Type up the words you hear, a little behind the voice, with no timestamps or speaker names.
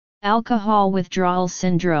Alcohol withdrawal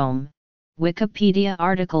syndrome, Wikipedia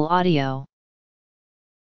article audio.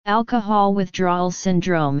 Alcohol withdrawal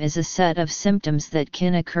syndrome is a set of symptoms that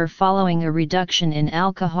can occur following a reduction in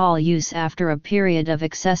alcohol use after a period of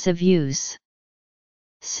excessive use.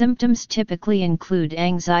 Symptoms typically include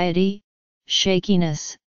anxiety,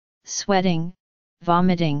 shakiness, sweating,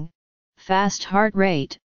 vomiting, fast heart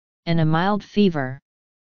rate, and a mild fever.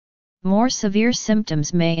 More severe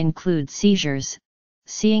symptoms may include seizures,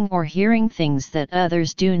 seeing or hearing things that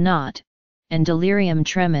others do not, and delirium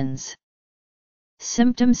tremens.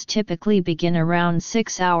 Symptoms typically begin around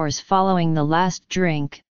 6 hours following the last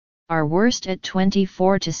drink, are worst at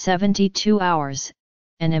 24 to 72 hours,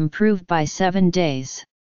 and improve by 7 days.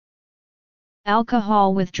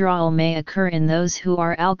 Alcohol withdrawal may occur in those who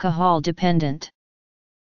are alcohol dependent.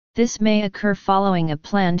 This may occur following a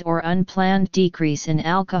planned or unplanned decrease in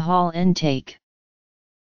alcohol intake.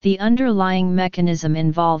 The underlying mechanism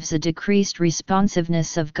involves a decreased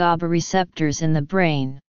responsiveness of GABA receptors in the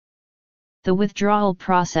brain. The withdrawal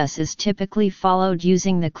process is typically followed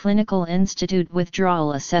using the Clinical Institute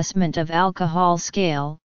Withdrawal Assessment of Alcohol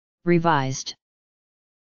Scale, revised.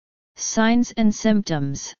 Signs and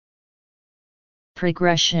symptoms.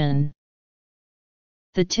 Progression.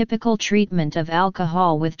 The typical treatment of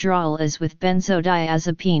alcohol withdrawal is with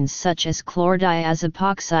benzodiazepines such as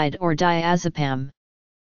chlordiazepoxide or diazepam.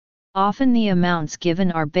 Often the amounts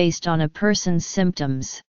given are based on a person's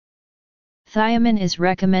symptoms. Thiamine is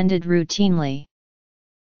recommended routinely.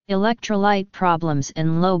 Electrolyte problems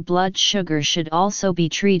and low blood sugar should also be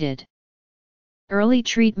treated. Early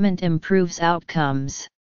treatment improves outcomes.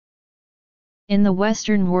 In the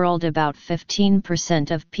Western world, about 15%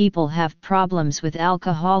 of people have problems with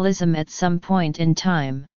alcoholism at some point in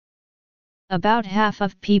time. About half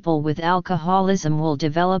of people with alcoholism will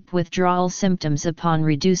develop withdrawal symptoms upon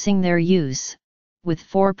reducing their use, with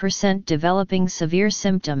 4% developing severe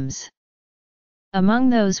symptoms. Among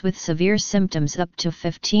those with severe symptoms, up to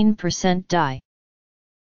 15% die.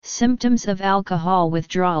 Symptoms of alcohol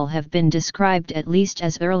withdrawal have been described at least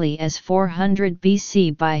as early as 400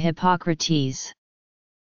 BC by Hippocrates.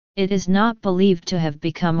 It is not believed to have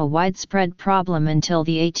become a widespread problem until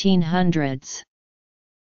the 1800s.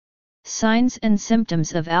 Signs and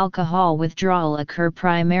symptoms of alcohol withdrawal occur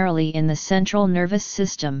primarily in the central nervous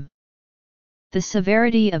system. The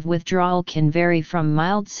severity of withdrawal can vary from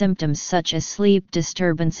mild symptoms such as sleep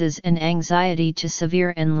disturbances and anxiety to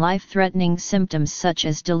severe and life-threatening symptoms such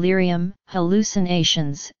as delirium,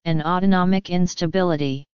 hallucinations, and autonomic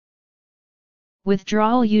instability.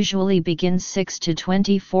 Withdrawal usually begins 6 to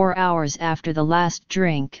 24 hours after the last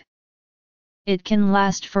drink. It can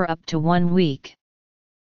last for up to 1 week.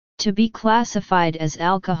 To be classified as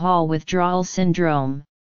alcohol withdrawal syndrome,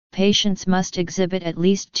 patients must exhibit at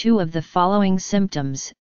least 2 of the following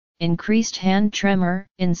symptoms: increased hand tremor,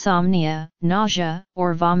 insomnia, nausea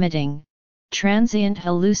or vomiting, transient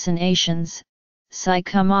hallucinations,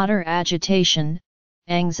 psychomotor agitation,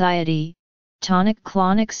 anxiety,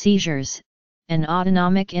 tonic-clonic seizures, and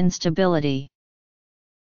autonomic instability.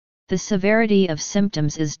 The severity of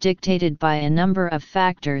symptoms is dictated by a number of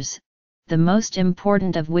factors, the most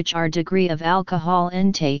important of which are degree of alcohol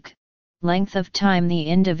intake, length of time the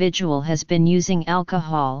individual has been using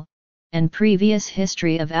alcohol, and previous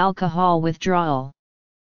history of alcohol withdrawal.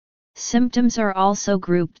 Symptoms are also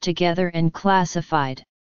grouped together and classified.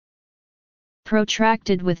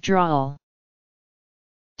 Protracted withdrawal.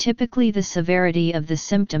 Typically, the severity of the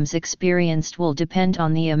symptoms experienced will depend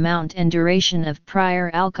on the amount and duration of prior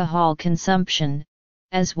alcohol consumption,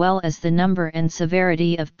 as well as the number and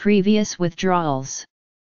severity of previous withdrawals.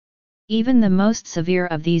 Even the most severe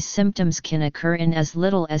of these symptoms can occur in as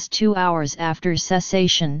little as 2 hours after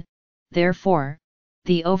cessation. Therefore,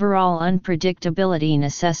 the overall unpredictability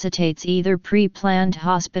necessitates either pre-planned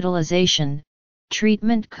hospitalization,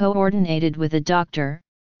 treatment coordinated with a doctor,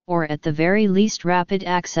 or at the very least rapid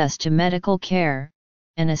access to medical care,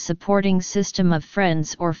 and a supporting system of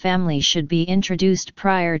friends or family should be introduced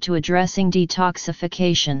prior to addressing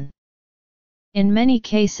detoxification. In many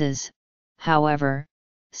cases, however,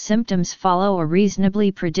 symptoms follow a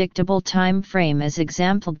reasonably predictable time frame as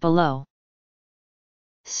exemplified below.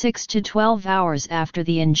 6 to 12 hours after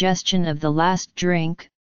the ingestion of the last drink,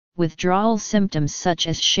 withdrawal symptoms such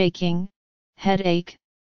as shaking, headache,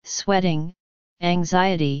 sweating,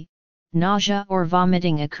 anxiety, nausea or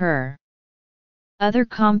vomiting occur. Other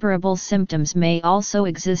comparable symptoms may also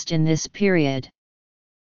exist in this period.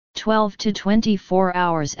 12 to 24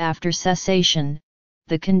 hours after cessation,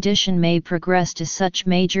 the condition may progress to such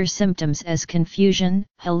major symptoms as confusion,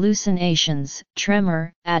 hallucinations,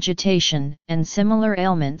 tremor, agitation, and similar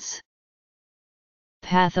ailments.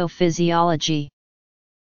 Pathophysiology.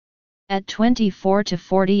 At 24 to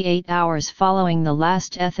 48 hours following the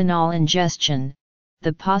last ethanol ingestion,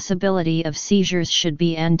 the possibility of seizures should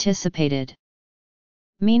be anticipated.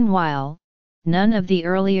 Meanwhile, none of the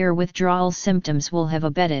earlier withdrawal symptoms will have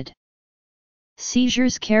abated.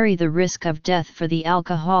 Seizures carry the risk of death for the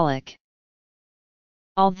alcoholic.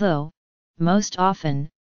 Although, most often,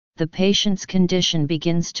 the patient's condition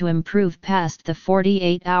begins to improve past the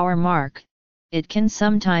 48-hour mark, it can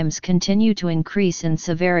sometimes continue to increase in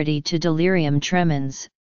severity to delirium tremens,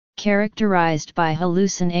 characterized by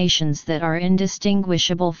hallucinations that are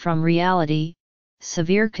indistinguishable from reality,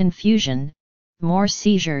 severe confusion, more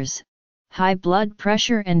seizures, high blood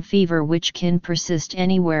pressure and fever which can persist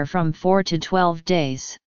anywhere from 4 to 12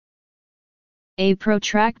 days. A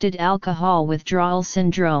protracted alcohol withdrawal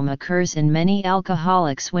syndrome occurs in many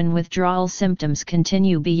alcoholics when withdrawal symptoms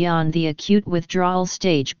continue beyond the acute withdrawal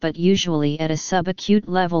stage but usually at a subacute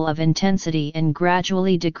level of intensity and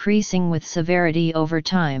gradually decreasing with severity over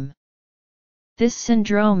time. This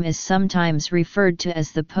syndrome is sometimes referred to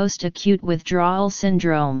as the post-acute withdrawal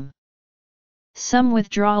syndrome. Some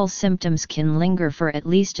withdrawal symptoms can linger for at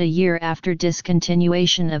least a year after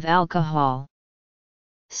discontinuation of alcohol.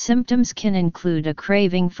 Symptoms can include a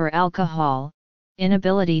craving for alcohol,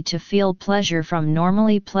 inability to feel pleasure from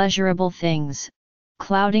normally pleasurable things,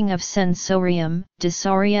 clouding of sensorium,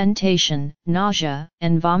 disorientation, nausea,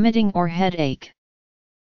 and vomiting or headache.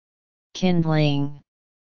 Kindling.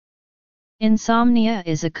 Insomnia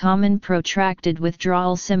is a common protracted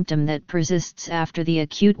withdrawal symptom that persists after the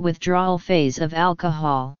acute withdrawal phase of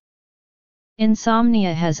alcohol.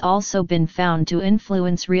 Insomnia has also been found to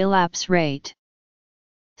influence relapse rate.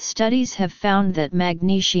 Studies have found that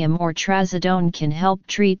magnesium or trazodone can help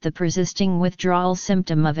treat the persisting withdrawal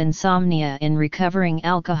symptom of insomnia in recovering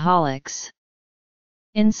alcoholics.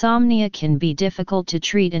 Insomnia can be difficult to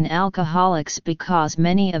treat in alcoholics because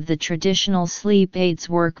many of the traditional sleep aids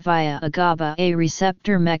work via a GABA-A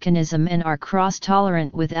receptor mechanism and are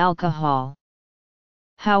cross-tolerant with alcohol.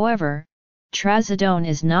 However, trazodone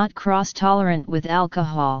is not cross-tolerant with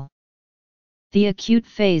alcohol. The acute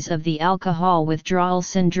phase of the alcohol withdrawal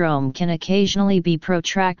syndrome can occasionally be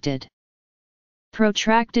protracted.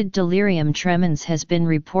 Protracted delirium tremens has been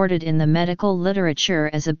reported in the medical literature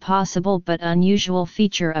as a possible but unusual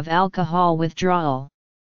feature of alcohol withdrawal.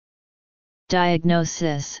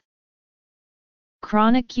 Diagnosis.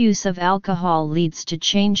 Chronic use of alcohol leads to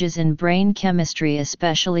changes in brain chemistry,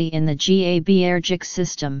 especially in the GABAergic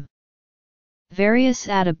system. Various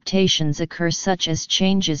adaptations occur such as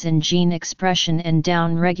changes in gene expression and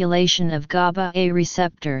down-regulation of GABA-A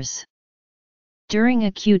receptors. During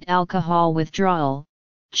acute alcohol withdrawal,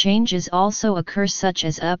 changes also occur such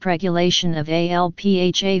as upregulation of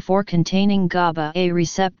ALPHA4 containing GABA-A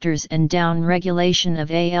receptors and down-regulation of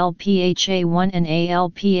ALPHA1 and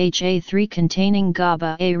ALPHA3 containing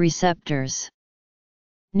GABA-A receptors.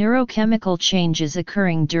 Neurochemical changes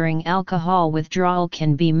occurring during alcohol withdrawal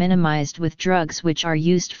can be minimized with drugs which are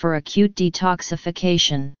used for acute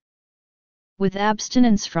detoxification. With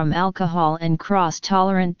abstinence from alcohol and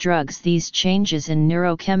cross-tolerant drugs, these changes in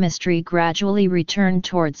neurochemistry gradually return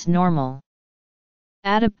towards normal.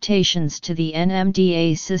 Adaptations to the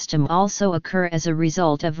NMDA system also occur as a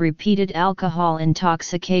result of repeated alcohol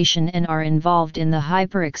intoxication and are involved in the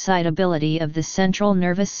hyperexcitability of the central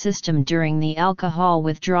nervous system during the alcohol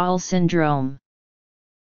withdrawal syndrome.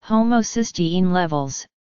 Homocysteine levels,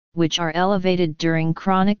 which are elevated during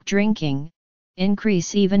chronic drinking,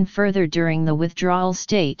 increase even further during the withdrawal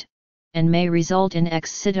state, and may result in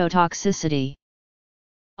excitotoxicity.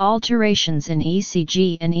 Alterations in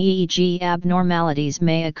ECG and EEG abnormalities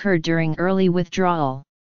may occur during early withdrawal.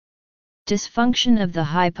 Dysfunction of the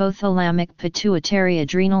hypothalamic pituitary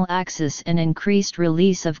adrenal axis and increased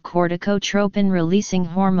release of corticotropin-releasing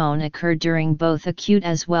hormone occur during both acute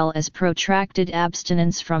as well as protracted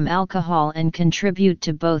abstinence from alcohol and contribute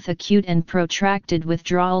to both acute and protracted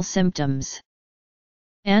withdrawal symptoms.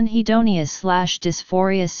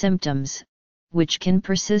 Anhedonia/dysphoria symptoms, which can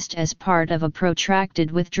persist as part of a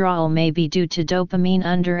protracted withdrawal, may be due to dopamine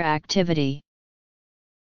underactivity.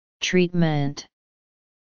 Treatment.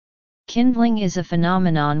 Kindling is a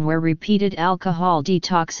phenomenon where repeated alcohol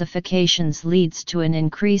detoxifications leads to an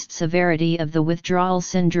increased severity of the withdrawal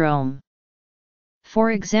syndrome.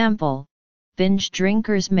 For example, binge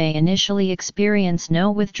drinkers may initially experience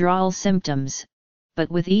no withdrawal symptoms, but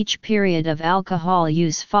with each period of alcohol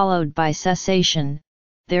use followed by cessation,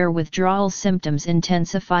 their withdrawal symptoms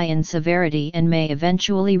intensify in severity and may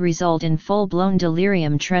eventually result in full-blown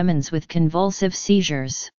delirium tremens with convulsive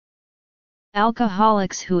seizures.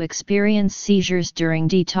 Alcoholics who experience seizures during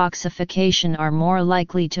detoxification are more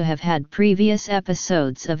likely to have had previous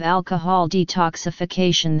episodes of alcohol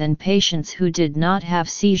detoxification than patients who did not have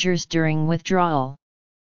seizures during withdrawal.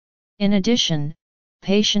 In addition,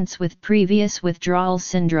 patients with previous withdrawal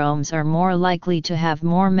syndromes are more likely to have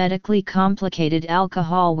more medically complicated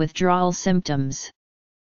alcohol withdrawal symptoms.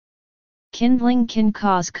 Kindling can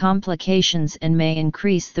cause complications and may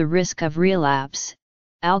increase the risk of relapse,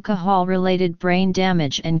 alcohol-related brain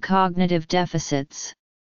damage and cognitive deficits.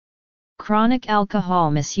 Chronic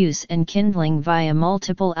alcohol misuse and kindling via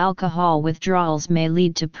multiple alcohol withdrawals may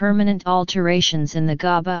lead to permanent alterations in the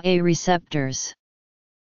GABA-A receptors.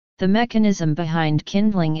 The mechanism behind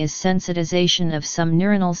kindling is sensitization of some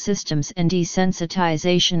neuronal systems and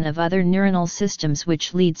desensitization of other neuronal systems,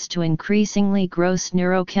 which leads to increasingly gross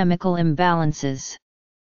neurochemical imbalances.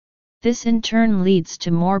 This in turn leads to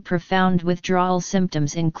more profound withdrawal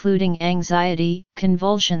symptoms including anxiety,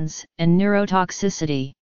 convulsions, and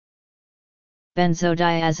neurotoxicity.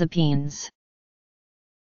 Benzodiazepines.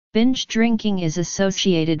 Binge drinking is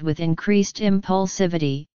associated with increased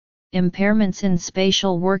impulsivity, impairments in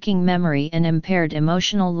spatial working memory and impaired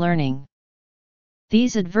emotional learning.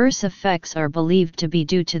 These adverse effects are believed to be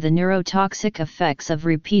due to the neurotoxic effects of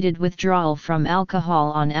repeated withdrawal from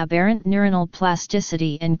alcohol on aberrant neuronal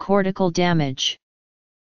plasticity and cortical damage.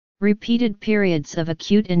 Repeated periods of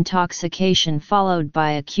acute intoxication followed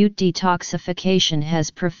by acute detoxification has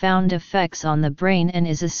profound effects on the brain and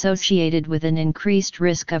is associated with an increased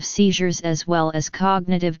risk of seizures as well as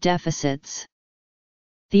cognitive deficits.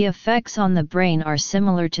 The effects on the brain are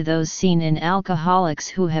similar to those seen in alcoholics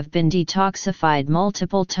who have been detoxified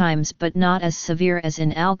multiple times, but not as severe as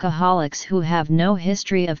in alcoholics who have no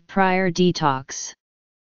history of prior detox.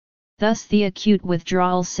 Thus, the acute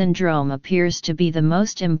withdrawal syndrome appears to be the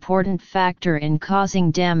most important factor in causing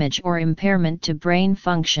damage or impairment to brain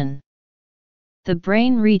function. The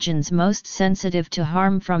brain regions most sensitive to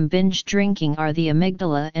harm from binge drinking are the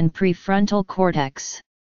amygdala and prefrontal cortex.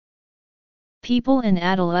 People in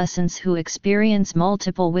adolescence who experience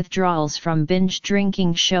multiple withdrawals from binge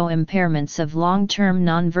drinking show impairments of long-term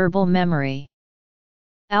nonverbal memory.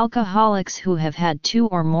 Alcoholics who have had 2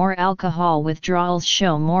 or more alcohol withdrawals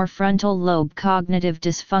show more frontal lobe cognitive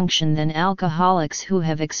dysfunction than alcoholics who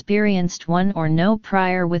have experienced 1 or no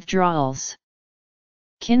prior withdrawals.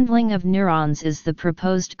 Kindling of neurons is the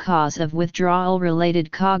proposed cause of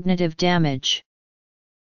withdrawal-related cognitive damage.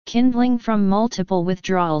 Kindling from multiple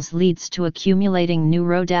withdrawals leads to accumulating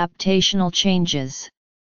neuroadaptational changes.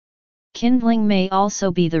 Kindling may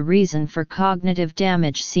also be the reason for cognitive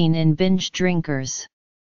damage seen in binge drinkers.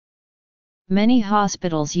 Many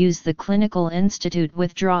hospitals use the Clinical Institute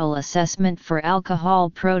Withdrawal Assessment for Alcohol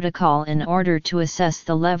protocol in order to assess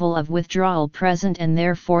the level of withdrawal present and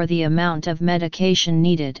therefore the amount of medication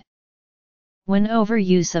needed. When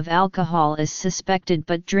overuse of alcohol is suspected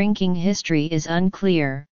but drinking history is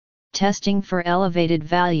unclear, testing for elevated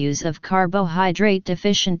values of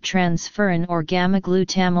carbohydrate-deficient transferrin or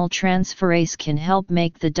gamma-glutamyl transferase can help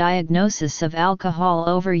make the diagnosis of alcohol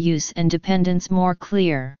overuse and dependence more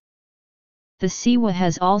clear. The CIWA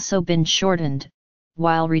has also been shortened,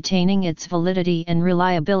 while retaining its validity and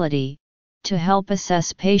reliability, to help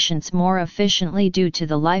assess patients more efficiently due to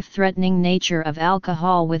the life-threatening nature of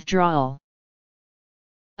alcohol withdrawal.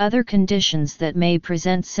 Other conditions that may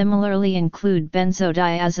present similarly include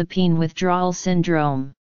benzodiazepine withdrawal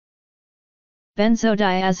syndrome.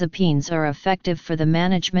 Benzodiazepines are effective for the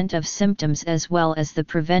management of symptoms as well as the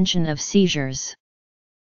prevention of seizures.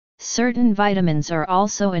 Certain vitamins are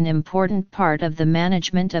also an important part of the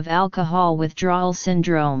management of alcohol withdrawal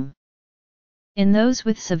syndrome. In those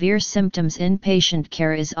with severe symptoms, inpatient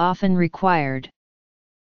care is often required.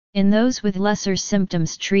 In those with lesser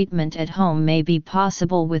symptoms, treatment at home may be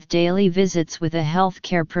possible with daily visits with a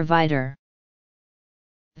healthcare provider.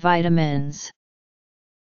 Vitamins.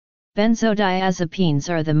 Benzodiazepines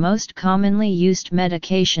are the most commonly used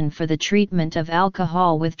medication for the treatment of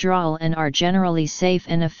alcohol withdrawal and are generally safe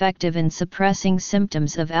and effective in suppressing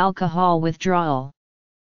symptoms of alcohol withdrawal.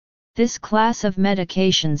 This class of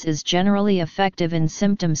medications is generally effective in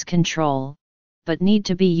symptoms control, but need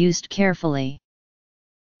to be used carefully.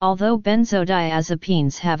 Although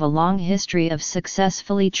benzodiazepines have a long history of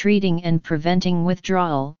successfully treating and preventing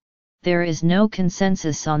withdrawal, there is no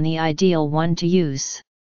consensus on the ideal one to use.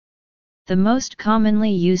 The most commonly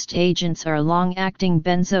used agents are long-acting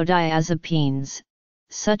benzodiazepines,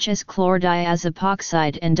 such as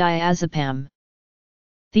chlordiazepoxide and diazepam.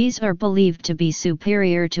 These are believed to be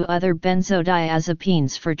superior to other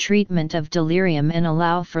benzodiazepines for treatment of delirium and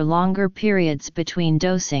allow for longer periods between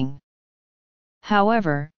dosing.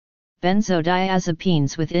 However,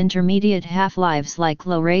 benzodiazepines with intermediate half-lives like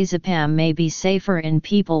lorazepam may be safer in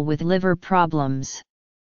people with liver problems.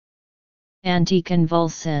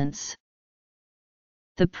 Anticonvulsants.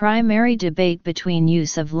 The primary debate between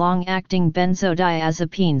use of long-acting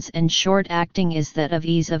benzodiazepines and short-acting is that of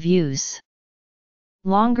ease of use.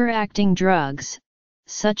 Longer-acting drugs,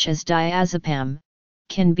 such as diazepam,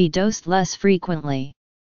 can be dosed less frequently.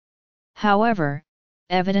 However,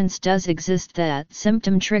 evidence does exist that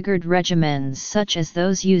symptom-triggered regimens such as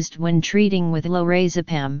those used when treating with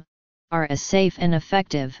lorazepam, are as safe and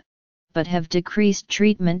effective, but have decreased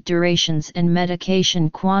treatment durations and medication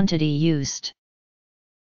quantity used.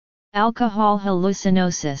 Alcohol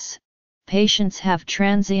hallucinosis. Patients have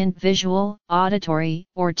transient visual, auditory,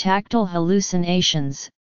 or tactile hallucinations,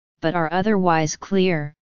 but are otherwise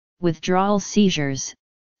clear. Withdrawal seizures.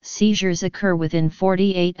 Seizures occur within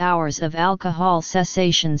 48 hours of alcohol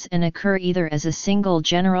cessations and occur either as a single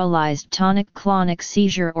generalized tonic-clonic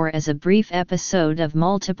seizure or as a brief episode of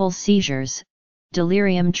multiple seizures.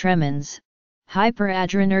 Delirium tremens,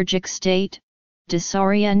 hyperadrenergic state,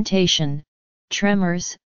 disorientation,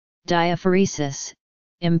 tremors, diaphoresis,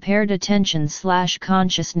 impaired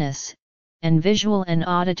attention/consciousness, and visual and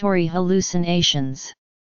auditory hallucinations.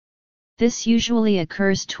 This usually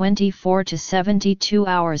occurs 24 to 72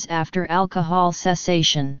 hours after alcohol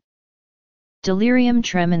cessation. Delirium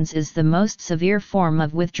tremens is the most severe form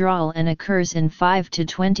of withdrawal and occurs in 5 to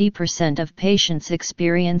 20% of patients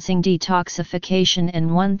experiencing detoxification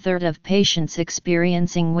and 1/3 of patients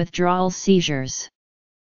experiencing withdrawal seizures.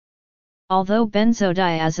 Although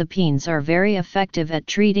benzodiazepines are very effective at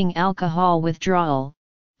treating alcohol withdrawal,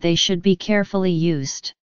 they should be carefully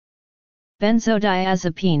used.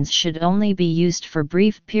 Benzodiazepines should only be used for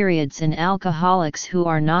brief periods in alcoholics who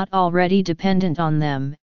are not already dependent on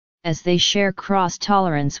them, as they share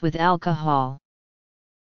cross-tolerance with alcohol.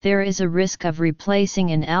 There is a risk of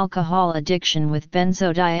replacing an alcohol addiction with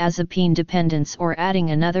benzodiazepine dependence or adding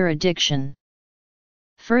another addiction.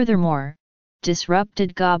 Furthermore,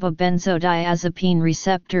 disrupted GABA benzodiazepine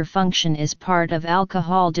receptor function is part of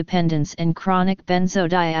alcohol dependence, and chronic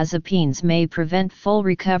benzodiazepines may prevent full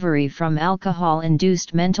recovery from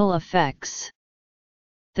alcohol-induced mental effects.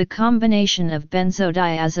 The combination of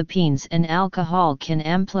benzodiazepines and alcohol can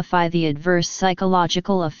amplify the adverse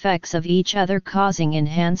psychological effects of each other, causing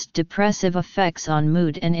enhanced depressive effects on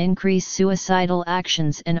mood and increase suicidal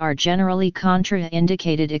actions, and are generally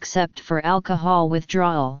contraindicated except for alcohol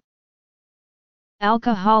withdrawal.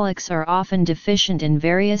 Alcoholics are often deficient in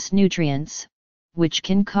various nutrients, which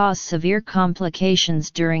can cause severe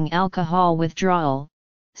complications during alcohol withdrawal,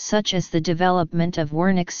 such as the development of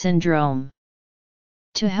Wernicke syndrome.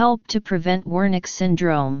 To help to prevent Wernicke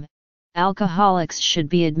syndrome, alcoholics should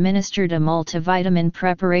be administered a multivitamin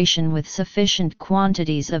preparation with sufficient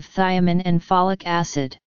quantities of thiamine and folic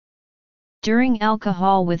acid. During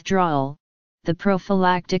alcohol withdrawal, the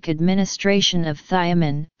prophylactic administration of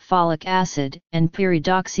thiamine, folic acid, and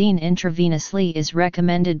pyridoxine intravenously is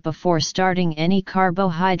recommended before starting any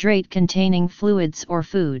carbohydrate-containing fluids or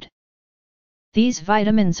food. These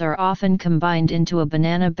vitamins are often combined into a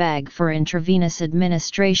banana bag for intravenous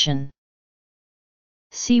administration.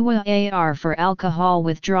 CYAR for alcohol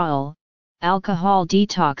withdrawal, alcohol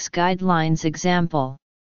detox guidelines example.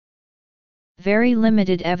 Very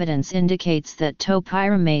limited evidence indicates that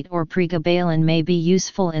topiramate or pregabalin may be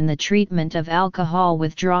useful in the treatment of alcohol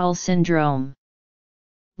withdrawal syndrome.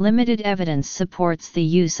 Limited evidence supports the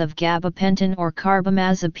use of gabapentin or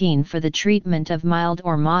carbamazepine for the treatment of mild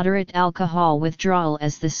or moderate alcohol withdrawal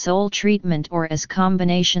as the sole treatment or as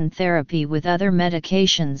combination therapy with other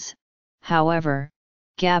medications. However,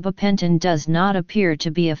 gabapentin does not appear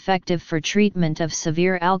to be effective for treatment of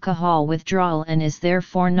severe alcohol withdrawal and is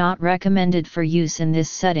therefore not recommended for use in this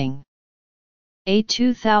setting. A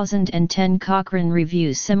 2010 Cochrane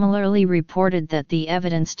review similarly reported that the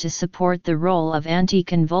evidence to support the role of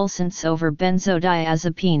anticonvulsants over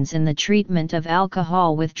benzodiazepines in the treatment of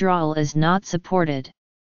alcohol withdrawal is not supported.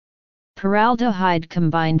 Paraldehyde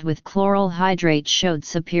combined with chloral hydrate showed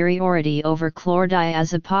superiority over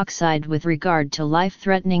chlordiazepoxide with regard to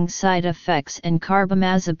life-threatening side effects, and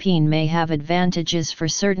carbamazepine may have advantages for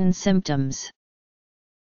certain symptoms.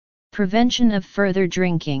 Prevention of further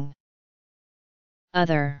drinking.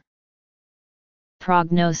 Other.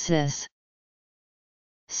 Prognosis.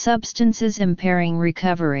 Substances impairing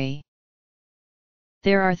recovery.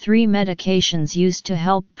 There are 3 medications used to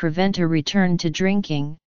help prevent a return to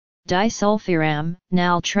drinking: disulfiram,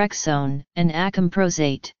 naltrexone, and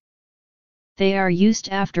acamprosate. They are used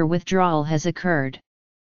after withdrawal has occurred.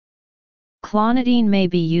 Clonidine may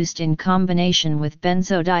be used in combination with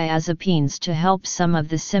benzodiazepines to help some of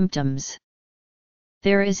the symptoms.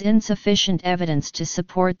 There is insufficient evidence to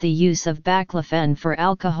support the use of baclofen for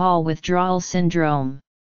alcohol withdrawal syndrome.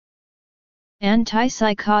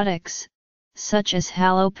 Antipsychotics, such as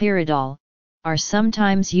haloperidol, are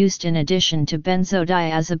sometimes used in addition to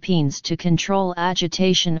benzodiazepines to control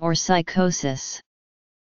agitation or psychosis.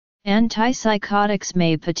 Antipsychotics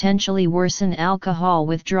may potentially worsen alcohol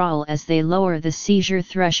withdrawal as they lower the seizure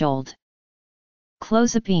threshold.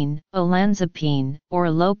 Clozapine, olanzapine,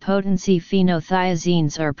 or low-potency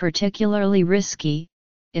phenothiazines are particularly risky.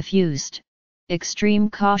 If used,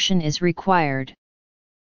 extreme caution is required.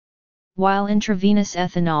 While intravenous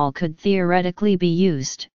ethanol could theoretically be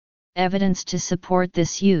used, evidence to support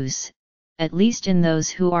this use, at least in those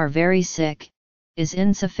who are very sick, is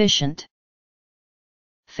insufficient.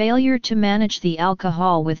 Failure to manage the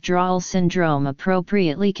alcohol withdrawal syndrome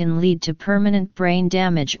appropriately can lead to permanent brain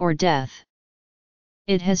damage or death.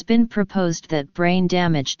 It has been proposed that brain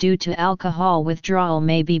damage due to alcohol withdrawal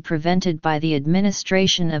may be prevented by the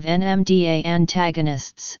administration of NMDA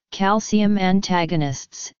antagonists, calcium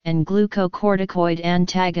antagonists, and glucocorticoid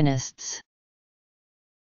antagonists.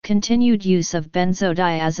 Continued use of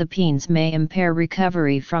benzodiazepines may impair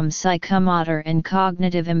recovery from psychomotor and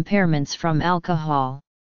cognitive impairments from alcohol.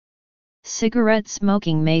 Cigarette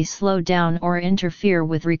smoking may slow down or interfere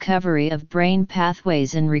with recovery of brain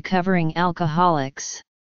pathways in recovering alcoholics.